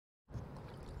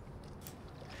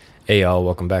Hey y'all,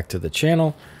 welcome back to the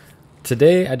channel.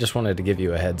 Today I just wanted to give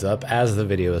you a heads up as the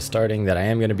video is starting that I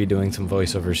am going to be doing some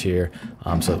voiceovers here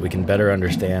so that we can better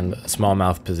understand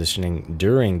smallmouth positioning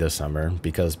during the summer,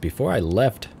 because before I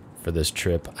left for this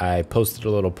trip I posted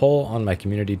a little poll on my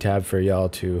community tab for y'all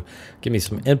to give me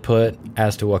some input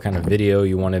as to what kind of video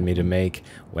you wanted me to make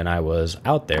when I was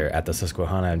out there at the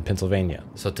Susquehanna in Pennsylvania.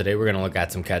 So today we're going to look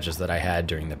at some catches that I had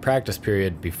during the practice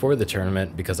period before the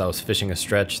tournament, because I was fishing a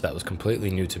stretch that was completely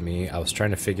new to me. I was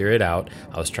trying to figure it out.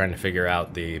 I was trying to figure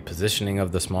out the positioning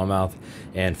of the smallmouth,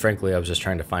 and frankly I was just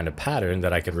trying to find a pattern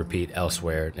that I could repeat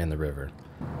elsewhere in the river.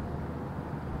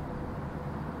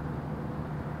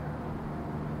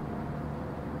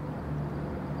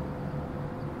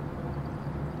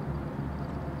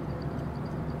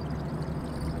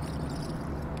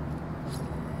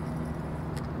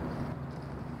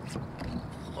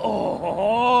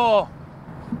 Oh,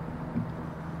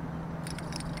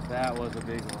 that was a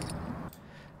big one.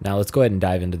 Now let's go ahead and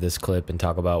dive into this clip and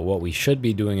talk about what we should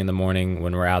be doing in the morning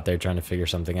when we're out there trying to figure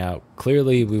something out.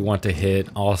 Clearly, we want to hit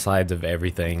all sides of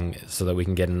everything so that we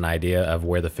can get an idea of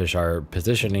where the fish are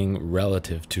positioning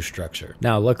relative to structure.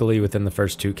 Now, luckily, within the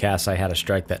first two casts, I had a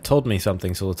strike that told me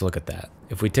something, so let's look at that.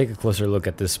 If we take a closer look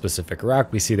at this specific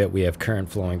rock, we see that we have current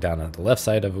flowing down on the left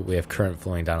side of it, we have current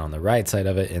flowing down on the right side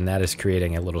of it, and that is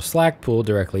creating a little slack pool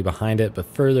directly behind it, but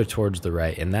further towards the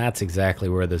right, and that's exactly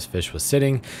where this fish was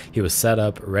sitting. He was set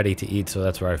up, ready to eat, so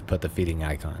that's where I've put the feeding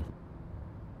icon.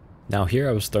 Now here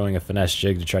I was throwing a finesse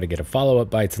jig to try to get a follow-up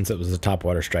bite since it was a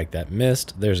topwater strike that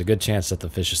missed. There's a good chance that the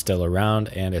fish is still around,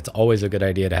 and it's always a good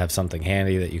idea to have something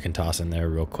handy that you can toss in there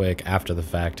real quick after the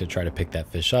fact to try to pick that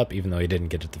fish up, even though he didn't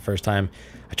get it the first time.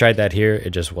 I tried that here, it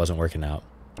just wasn't working out.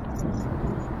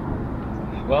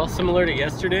 Well, similar to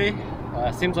yesterday,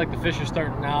 seems like the fish are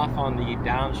starting off on the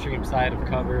downstream side of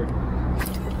cover,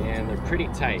 and they're pretty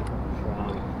tight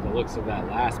from the looks of that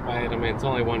last bite. I mean, it's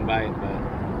only one bite,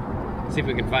 but see if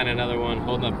we can find another one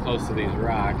holding up close to these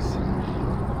rocks.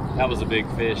 That was a big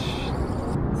fish.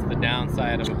 It's the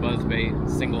downside of a buzzbait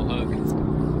single hook.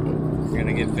 You're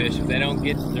gonna get fish if they don't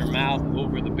get their mouth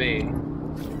over the bait.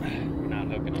 You're not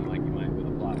hooking them like you might with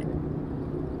a blocker.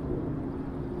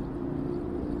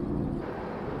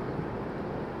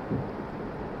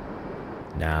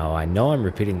 Now, I know I'm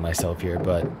repeating myself here,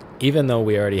 but even though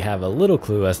we already have a little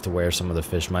clue as to where some of the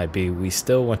fish might be, we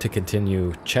still want to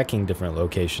continue checking different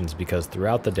locations, because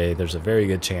throughout the day there's a very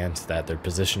good chance that their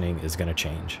positioning is going to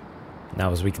change.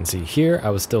 Now, as we can see here,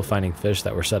 I was still finding fish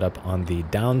that were set up on the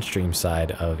downstream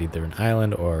side of either an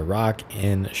island or a rock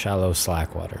in shallow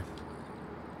slack water.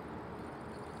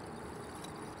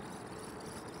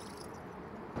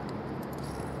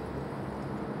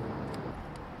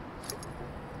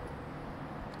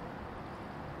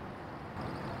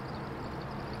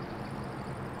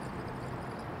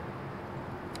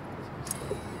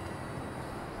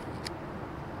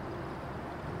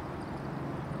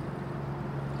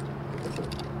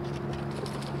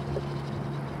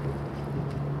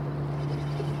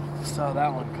 Saw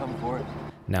that one come for it.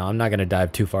 Now, I'm not going to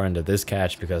dive too far into this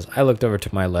catch because I looked over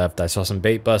to my left, I saw some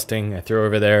bait busting, I threw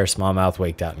over there, smallmouth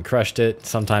waked out and crushed it.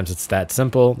 Sometimes it's that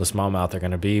simple. The smallmouth are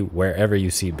going to be wherever you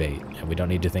see bait, and we don't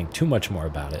need to think too much more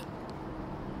about it.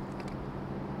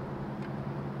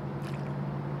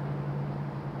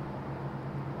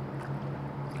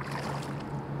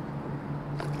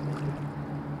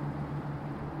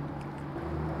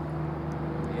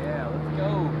 Yeah, let's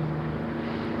go.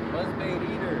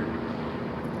 Buzzbait eater.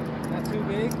 Not too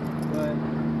big, but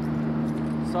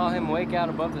saw him wake out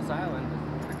above this island.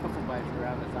 A couple bites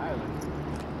around this island.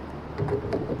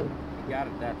 He got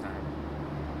it that time.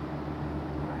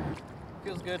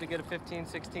 Feels good to get a 15,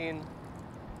 16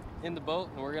 in the boat,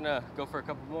 and we're gonna go for a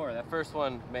couple more. That first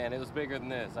one, man, it was bigger than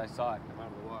this. I saw it come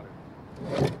out of the water.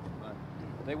 But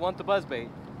they want the buzzbait.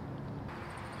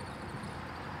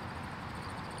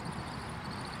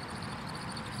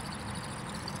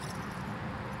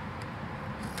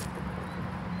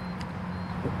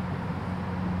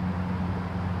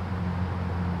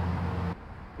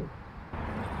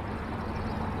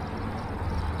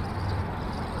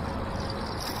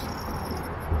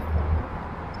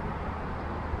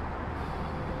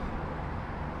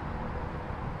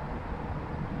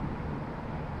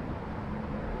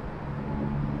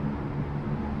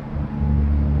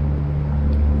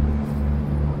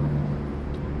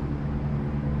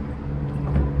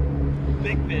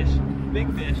 Big fish,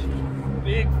 big fish,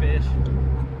 big fish.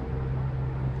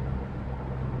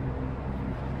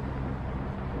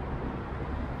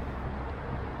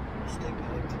 Stay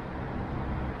pegged.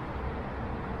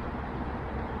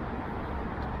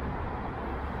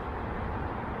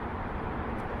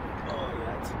 Oh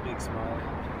yeah, That's a big smallie.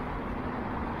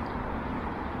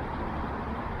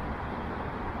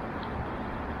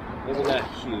 Maybe not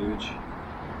huge.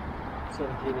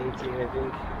 17, 18, I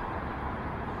think.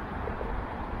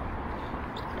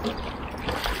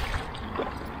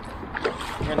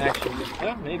 And actually,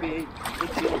 well, maybe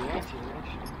 18 or 19 actually.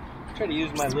 Try to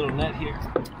use my little net here.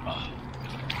 Oh.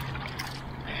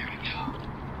 There we go.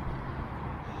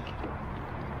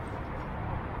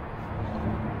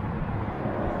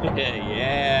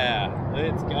 Yeah,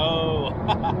 let's go.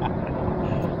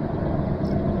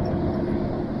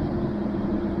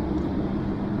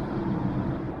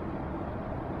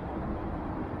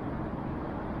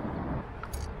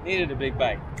 Needed a big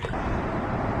bite.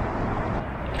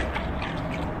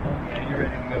 Okay, you're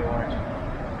ready to go, aren't you?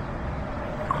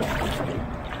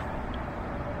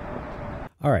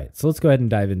 All right, so let's go ahead and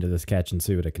dive into this catch and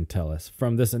see what it can tell us.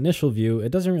 From this initial view, it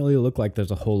doesn't really look like there's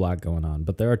a whole lot going on,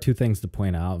 but there are two things to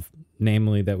point out,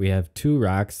 namely that we have two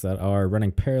rocks that are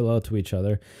running parallel to each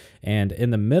other, and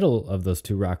in the middle of those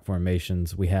two rock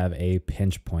formations, we have a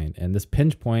pinch point, and this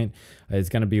pinch point is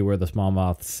going to be where the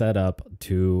smallmouth set up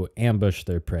to ambush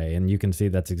their prey, and you can see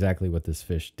that's exactly what this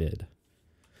fish did.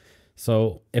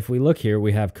 So if we look here,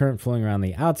 we have current flowing around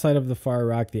the outside of the far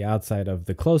rock, the outside of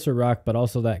the closer rock, but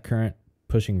also that current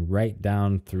pushing right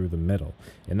down through the middle.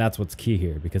 And that's what's key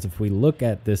here, because if we look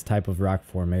at this type of rock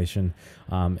formation,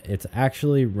 it's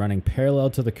actually running parallel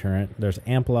to the current. There's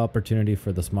ample opportunity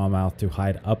for the smallmouth to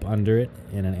hide up under it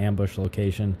in an ambush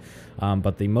location.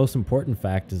 But the most important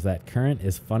fact is that current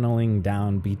is funneling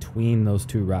down between those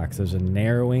two rocks. There's a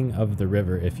narrowing of the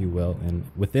river, if you will. And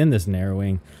within this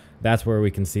narrowing, that's where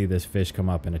we can see this fish come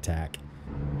up and attack.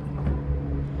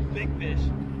 Big fish,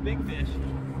 big fish,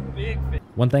 big fish.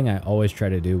 One thing I always try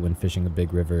to do when fishing a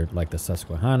big river like the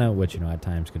Susquehanna, which, you know, at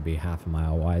times could be half a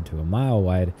mile wide to a mile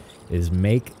wide, is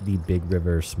make the big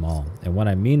river small. And what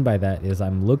I mean by that is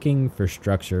I'm looking for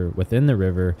structure within the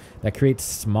river that creates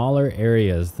smaller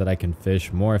areas that I can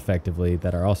fish more effectively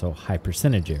that are also high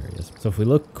percentage areas. So if we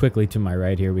look quickly to my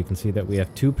right here, we can see that we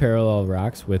have two parallel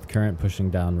rocks with current pushing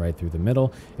down right through the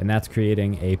middle, and that's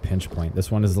creating a pinch point. This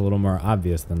one is a little more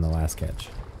obvious than the last catch.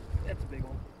 That's a big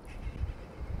one.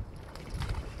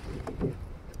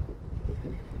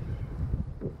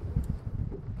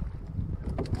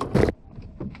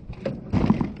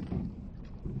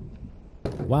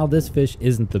 While this fish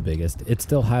isn't the biggest, it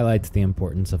still highlights the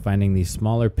importance of finding these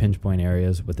smaller pinch point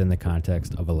areas within the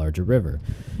context of a larger river.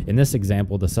 In this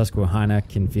example, the Susquehanna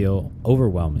can feel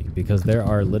overwhelming because there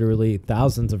are literally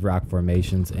thousands of rock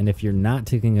formations, and if you're not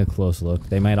taking a close look,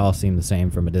 they might all seem the same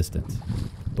from a distance.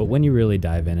 But when you really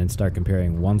dive in and start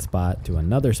comparing one spot to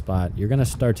another spot, you're going to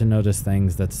start to notice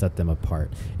things that set them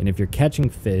apart. And if you're catching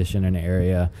fish in an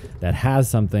area that has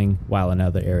something while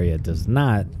another area does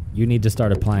not, you need to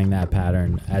start applying that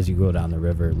pattern as you go down the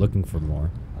river looking for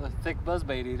more. A thick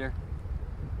buzzbait eater.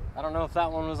 I don't know if that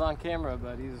one was on camera,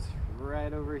 but he's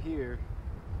right over here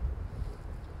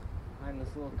behind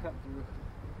this little cut through.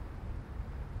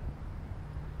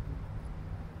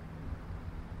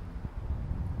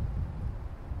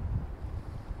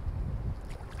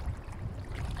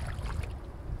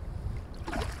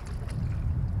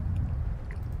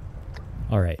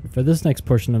 Alright, for this next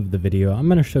portion of the video, I'm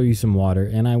going to show you some water,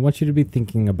 and I want you to be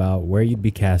thinking about where you'd be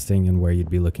casting and where you'd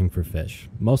be looking for fish.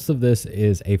 Most of this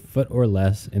is a foot or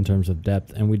less in terms of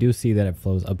depth, and we do see that it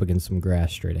flows up against some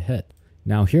grass straight ahead.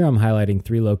 Now here I'm highlighting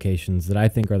 3 locations that I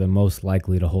think are the most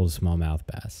likely to hold smallmouth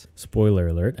bass. Spoiler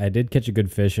alert, I did catch a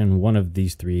good fish in one of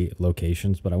these 3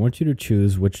 locations, but I want you to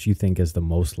choose which you think is the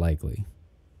most likely.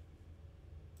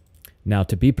 Now,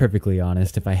 to be perfectly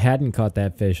honest, if I hadn't caught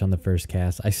that fish on the first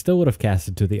cast, I still would have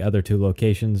casted to the other 2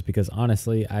 locations because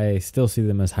honestly, I still see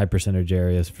them as high percentage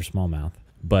areas for smallmouth.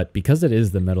 But because it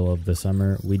is the middle of the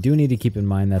summer, we do need to keep in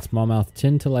mind that smallmouth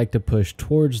tend to like to push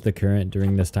towards the current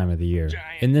during this time of the year.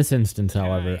 In this instance,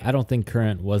 however, I don't think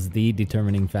current was the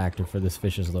determining factor for this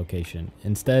fish's location.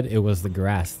 Instead, it was the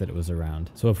grass that it was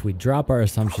around. So if we drop our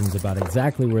assumptions about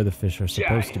exactly where the fish are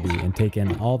supposed to be and take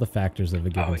in all the factors of a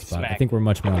given spot, I think we're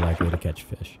much more likely to catch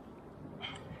fish.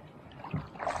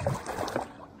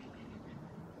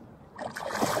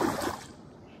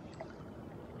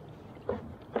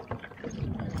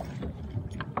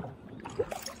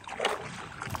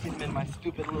 In my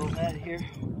stupid little net here.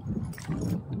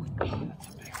 Oh, that's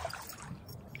a big one.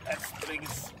 That's the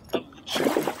biggest of the two.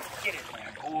 Get in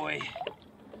there, boy.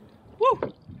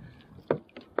 Woo!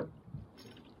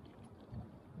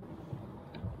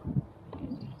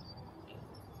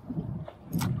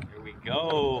 Here we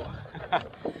go.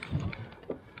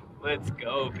 Let's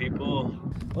go, people.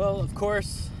 Well, of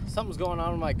course, something's going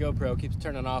on with my GoPro. It keeps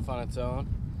turning off on its own.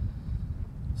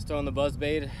 Just throwing the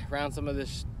buzzbait around some of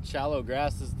this shallow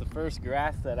grass. This is the first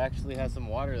grass that actually has some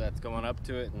water that's going up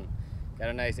to it, and got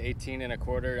a nice 18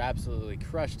 1/4. Absolutely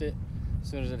crushed it as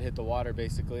soon as it hit the water,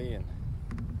 basically, and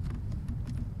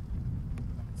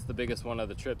it's the biggest one of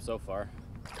the trip so far.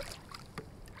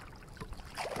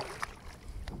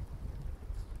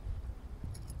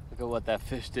 Look at what that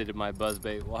fish did to my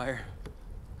buzzbait wire.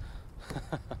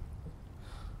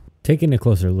 Taking a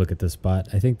closer look at this spot,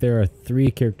 I think there are 3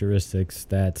 characteristics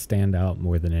that stand out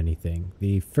more than anything.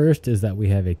 The first is that we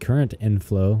have a current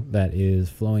inflow that is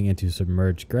flowing into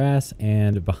submerged grass,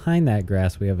 and behind that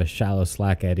grass we have a shallow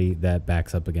slack eddy that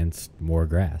backs up against more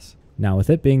grass. Now,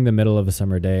 with it being the middle of a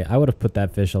summer day, I would have put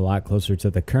that fish a lot closer to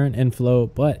the current inflow,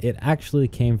 but it actually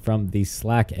came from the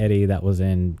slack eddy that was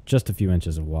in just a few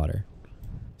inches of water.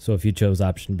 So if you chose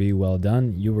option B, well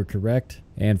done, you were correct.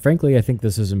 And frankly, I think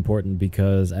this is important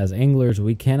because as anglers,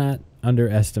 we cannot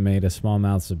underestimate a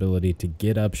smallmouth's ability to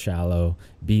get up shallow,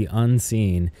 be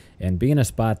unseen, and be in a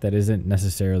spot that isn't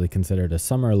necessarily considered a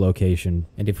summer location.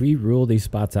 And if we rule these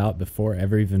spots out before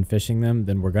ever even fishing them,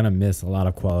 then we're gonna miss a lot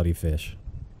of quality fish.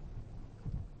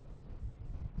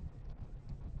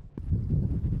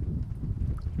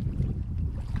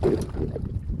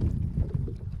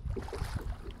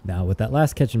 Now, with that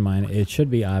last catch in mind, it should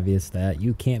be obvious that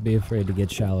you can't be afraid to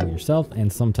get shallow yourself,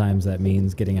 and sometimes that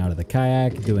means getting out of the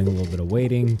kayak, doing a little bit of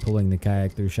wading, pulling the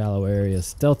kayak through shallow areas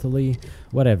stealthily,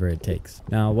 whatever it takes.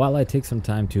 Now, while I take some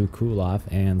time to cool off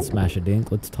and smash a dink,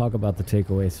 let's talk about the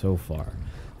takeaway so far.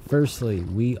 Firstly,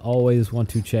 we always want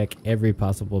to check every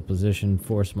possible position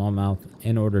for smallmouth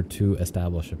in order to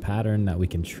establish a pattern that we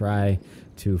can try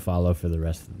to follow for the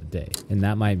rest of the day. And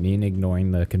that might mean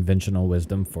ignoring the conventional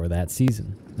wisdom for that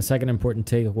season. The second important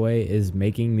takeaway is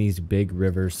making these big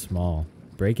rivers small.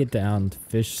 Break it down,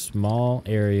 fish small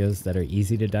areas that are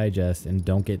easy to digest, and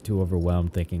don't get too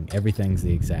overwhelmed thinking everything's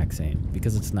the exact same,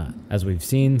 because it's not. As we've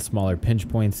seen, smaller pinch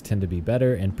points tend to be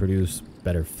better and produce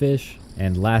better fish.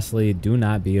 And lastly, do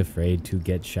not be afraid to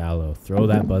get shallow. Throw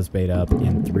that buzzbait up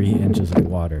in 3 inches of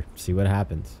water. See what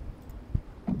happens.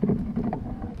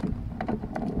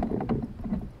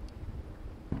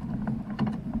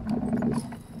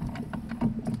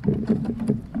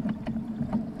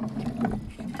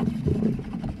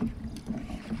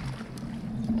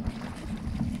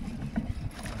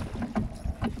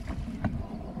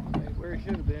 Where it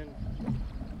should have been.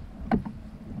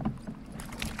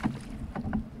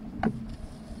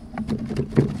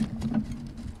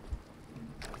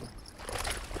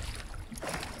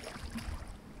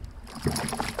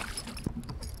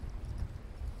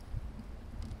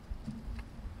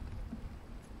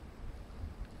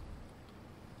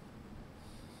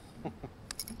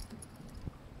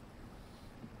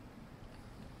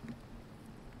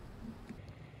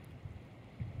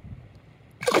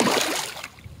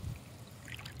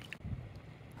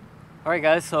 All right,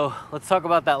 guys, so let's talk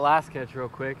about that last catch real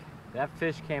quick. That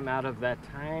fish came out of that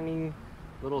tiny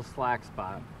little slack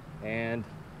spot, and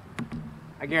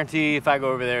I guarantee if I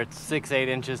go over there, it's 6, 8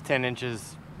 inches, 10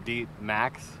 inches deep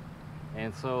max.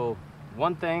 And so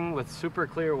one thing with super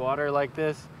clear water like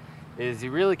this is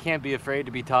you really can't be afraid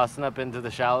to be tossing up into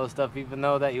the shallow stuff, even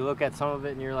though that you look at some of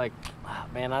it and you're like, oh,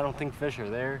 man, I don't think fish are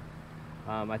there.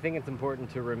 I think it's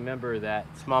important to remember that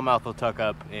smallmouth will tuck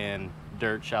up in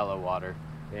dirt, shallow water.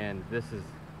 And this is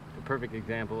a perfect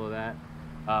example of that.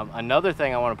 Another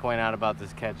thing I want to point out about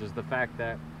this catch is the fact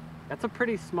that that's a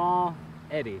pretty small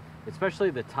eddy, especially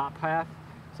the top half.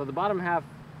 So the bottom half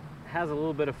has a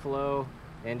little bit of flow,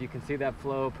 and you can see that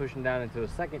flow pushing down into a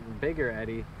second bigger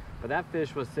eddy, but that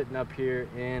fish was sitting up here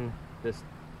in this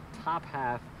top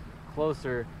half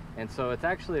closer, and so it's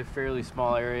actually a fairly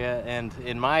small area. And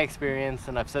in my experience,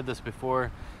 and I've said this before,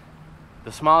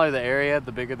 the smaller the area,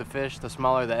 the bigger the fish. The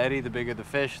smaller the eddy, the bigger the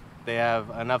fish. They have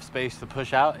enough space to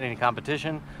push out in any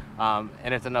competition,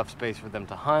 and it's enough space for them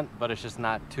to hunt, but it's just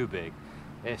not too big.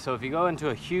 So if you go into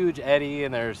a huge eddy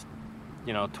and there's,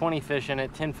 20 fish in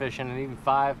it, 10 fish in it, even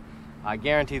 5, I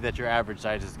guarantee that your average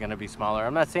size is going to be smaller.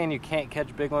 I'm not saying you can't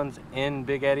catch big ones in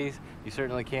big eddies. You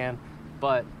certainly can,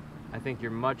 but I think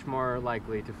you're much more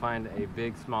likely to find a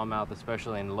big smallmouth,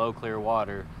 especially in low clear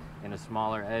water, in a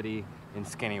smaller eddy in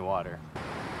skinny water.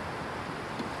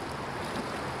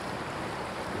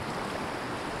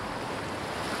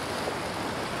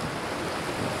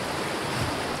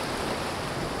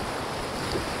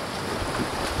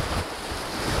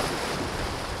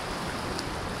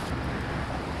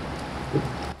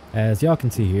 As y'all can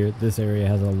see here, this area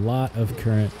has a lot of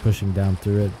current pushing down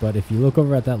through it, but if you look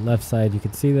over at that left side, you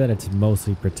can see that it's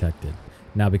mostly protected.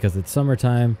 Now, because it's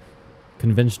summertime,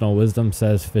 Conventional wisdom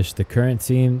says fish the current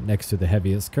seam next to the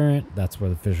heaviest current. That's where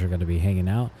the fish are going to be hanging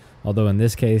out. Although in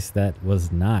this case, that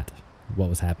was not what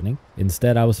was happening.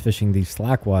 Instead, I was fishing the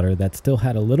slack water that still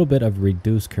had a little bit of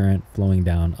reduced current flowing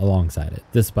down alongside it.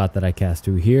 This spot that I cast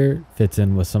to here fits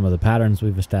in with some of the patterns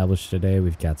we've established today.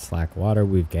 We've got slack water,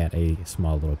 we've got a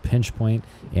small little pinch point,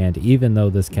 and even though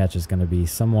this catch is going to be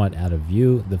somewhat out of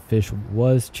view, the fish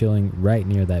was chilling right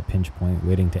near that pinch point,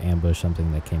 waiting to ambush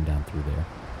something that came down through there.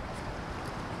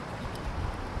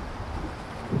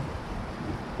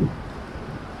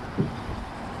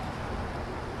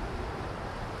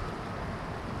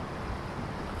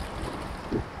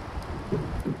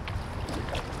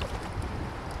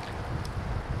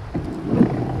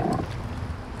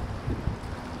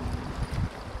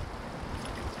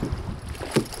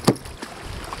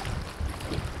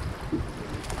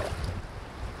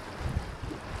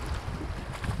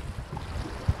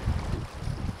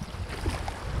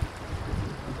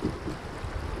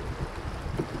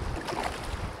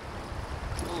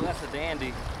 That's a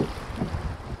dandy.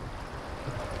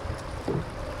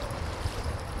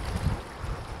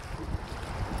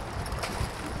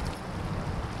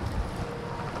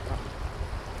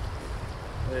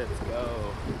 Let's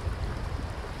go.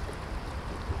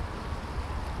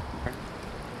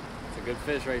 It's a good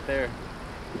fish right there.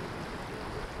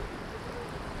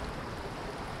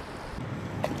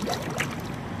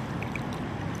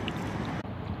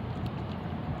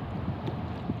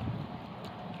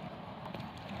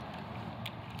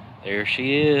 There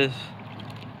she is.